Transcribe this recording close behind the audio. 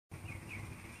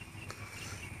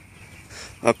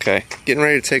Okay, getting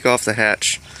ready to take off the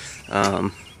hatch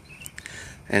and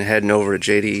heading over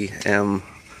to JDM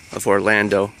of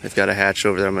Orlando. They've got a hatch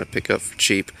over there I'm going to pick up for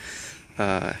cheap.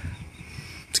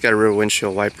 It's got a rear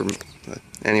windshield wiper. But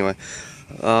anyway,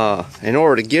 in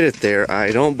order to get it there,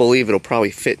 I don't believe it'll probably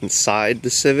fit inside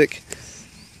the Civic,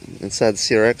 inside the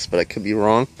CRX, but I could be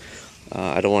wrong.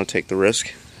 I don't want to take the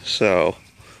risk, so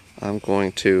I'm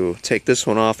going to take this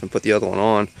one off and put the other one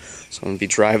on. So I'm going to be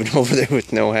driving over there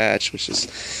with no hatch, which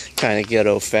is kind of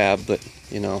ghetto fab, but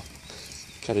you know,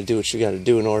 got to do what you got to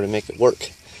do in order to make it work.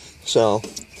 So,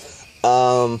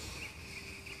 the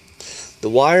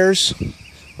wires,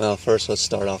 well, first let's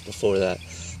start off before that.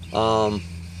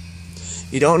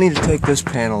 You don't need to take this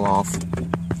panel off,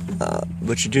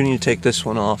 but you do need to take this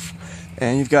one off.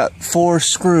 And you've got 4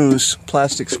 screws,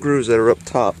 plastic screws that are up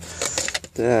top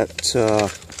that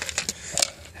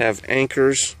have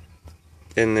anchors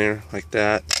in there like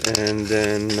that, and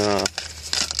then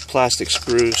plastic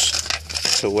screws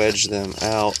to wedge them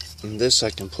out. And this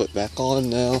I can put back on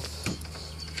now.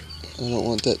 I don't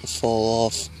want that to fall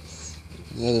off.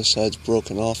 The other side's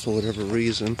broken off for whatever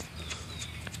reason.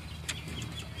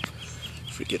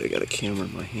 Forget I got a camera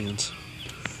in my hands.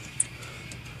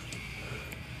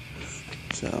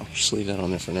 So just leave that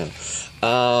on there for now.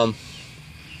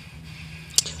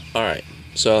 Alright,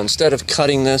 so instead of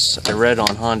cutting this, I read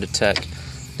on Honda Tech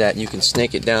that you can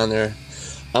snake it down there.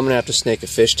 I'm going to have to snake a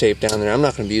fish tape down there. I'm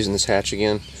not going to be using this hatch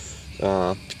again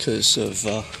because of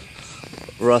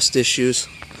rust issues.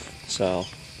 So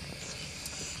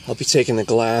I'll be taking the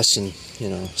glass and, you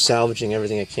know, salvaging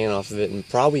everything I can off of it, and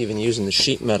probably even using the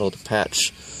sheet metal to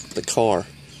patch the car.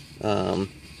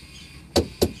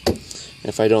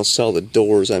 If I don't sell the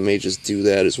doors, I may just do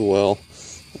that as well,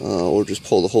 or just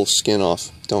pull the whole skin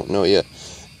off. Don't know yet.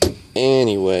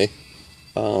 Anyway,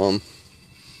 so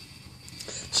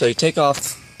you take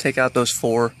out those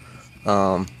 4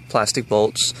 plastic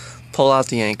bolts, pull out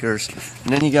the anchors,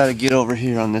 and then you got to get over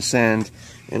here on this end.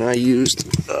 And I used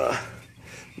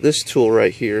this tool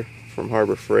right here from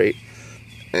Harbor Freight,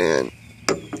 and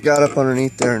got up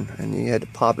underneath there, and you had to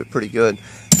pop it pretty good.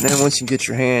 And then once you get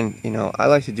your hand, you know, I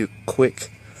like to do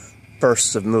quick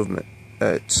bursts of movement.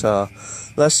 It's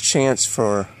less chance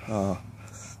for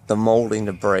the molding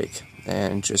to break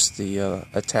and just the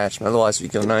attachment. Otherwise, if you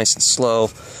go nice and slow,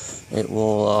 it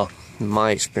will, in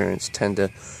my experience, tend to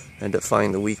end up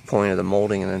finding the weak point of the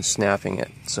molding and then snapping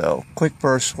it. So quick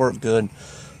bursts work good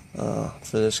for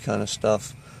this kind of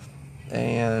stuff.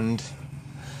 And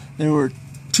there were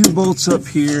 2 bolts up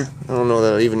here. I don't know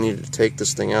that I even needed to take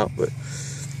this thing out, but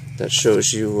that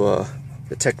shows you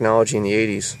the technology in the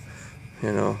 80s.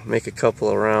 You know, make a couple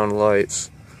of round lights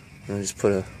and just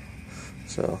put a,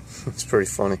 so it's pretty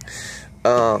funny.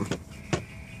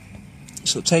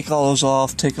 So take all those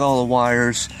off, take all the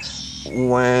wires.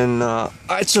 When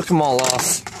I took them all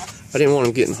off, I didn't want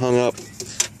them getting hung up.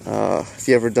 If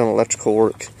you ever done electrical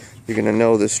work, you're gonna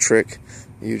know this trick.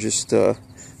 You just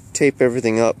tape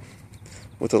everything up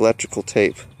with electrical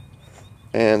tape,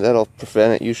 and that'll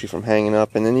prevent it usually from hanging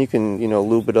up. And then you can, you know,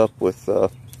 lube it up with,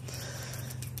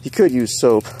 you could use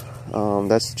soap.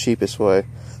 That's the cheapest way.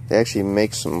 They actually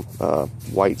make some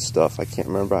white stuff. I can't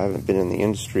remember. I haven't been in the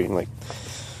industry in like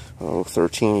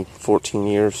 13, 14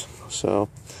 years. So,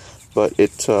 but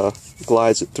it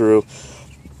glides it through.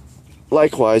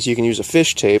 Likewise, you can use a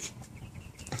fish tape,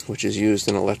 which is used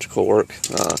in electrical work,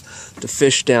 to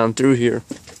fish down through here.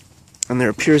 And there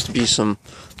appears to be some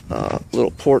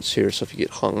little ports here, so if you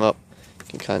get hung up, you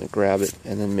can kind of grab it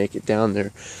and then make it down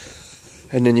there.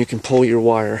 And then you can pull your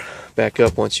wire back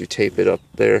up once you tape it up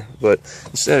there. But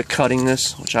instead of cutting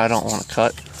this, which I don't want to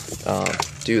cut,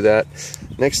 do that.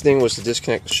 Next thing was to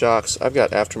disconnect the shocks. I've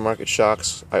got aftermarket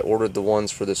shocks. I ordered the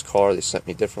ones for this car. They sent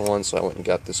me different ones, so I went and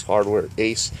got this hardware at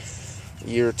Ace a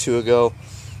year or 2 ago.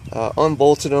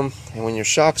 Unbolted them, and when your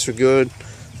shocks are good,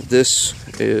 this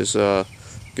is a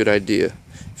good idea.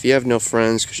 If you have no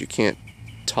friends because you can't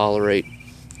tolerate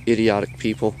idiotic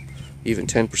people, even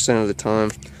 10% of the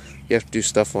time, you have to do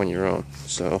stuff on your own.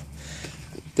 So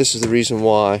this is the reason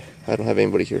why I don't have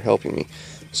anybody here helping me.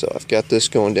 So I've got this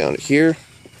going down to here,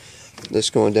 this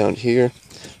going down to here.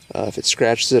 If it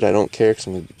scratches it, I don't care because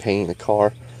I'm going to be painting the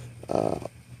car.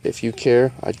 If you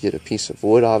care, I'd get a piece of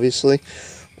wood, obviously,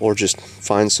 or just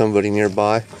find somebody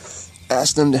nearby.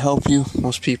 Ask them to help you.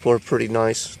 Most people are pretty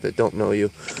nice that don't know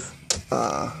you.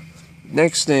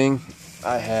 Next thing,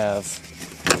 I have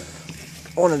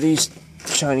one of these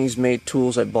Chinese-made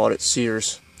tools I bought at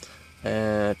Sears,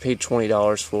 and I paid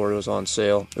 $20 for it. It was on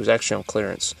sale. It was actually on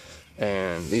clearance,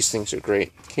 and these things are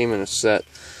great. Came in a set.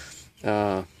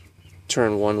 Turn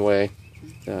one way,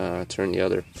 turn the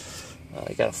other.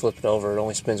 You gotta flip it over. It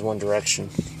only spins one direction,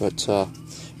 but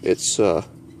it's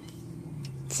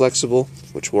flexible,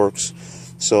 which works.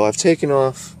 So I've taken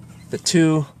off the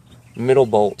 2 middle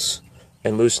bolts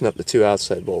and loosened up the 2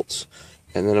 outside bolts,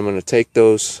 and then I'm going to take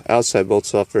those outside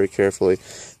bolts off very carefully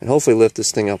and hopefully lift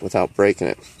this thing up without breaking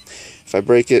it. If I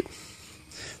break it,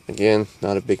 again,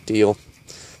 not a big deal.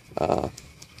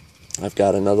 I've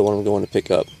got another one I'm going to pick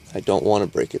up. I don't want to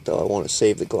break it though. I want to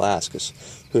save the glass because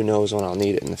who knows when I'll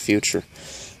need it in the future.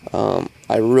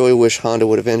 I really wish Honda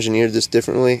would have engineered this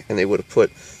differently, and they would have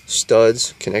put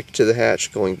studs connected to the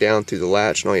hatch going down through the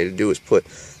latch, and all you had to do is put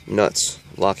nuts,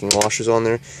 locking washers on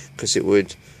there, because it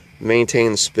would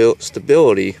maintain the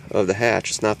stability of the hatch.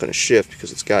 It's not going to shift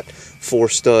because it's got 4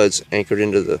 studs anchored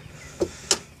into the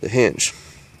hinge.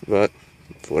 But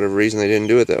for whatever reason they didn't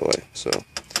do it that way. So,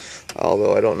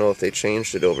 although I don't know if they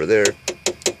changed it over there,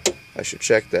 I should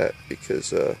check that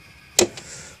because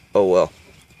oh well.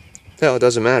 Hell, it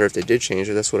doesn't matter if they did change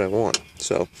it. That's what I want.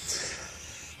 So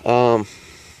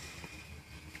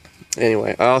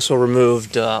anyway, I also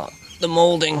removed the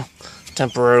molding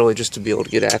temporarily just to be able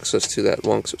to get access to that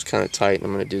one because it was kind of tight, and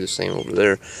I'm going to do the same over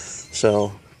there.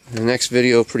 So in the next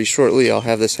video, pretty shortly, I'll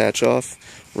have this hatch off,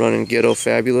 running Ghetto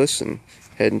Fabulous, and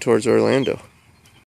heading towards Orlando.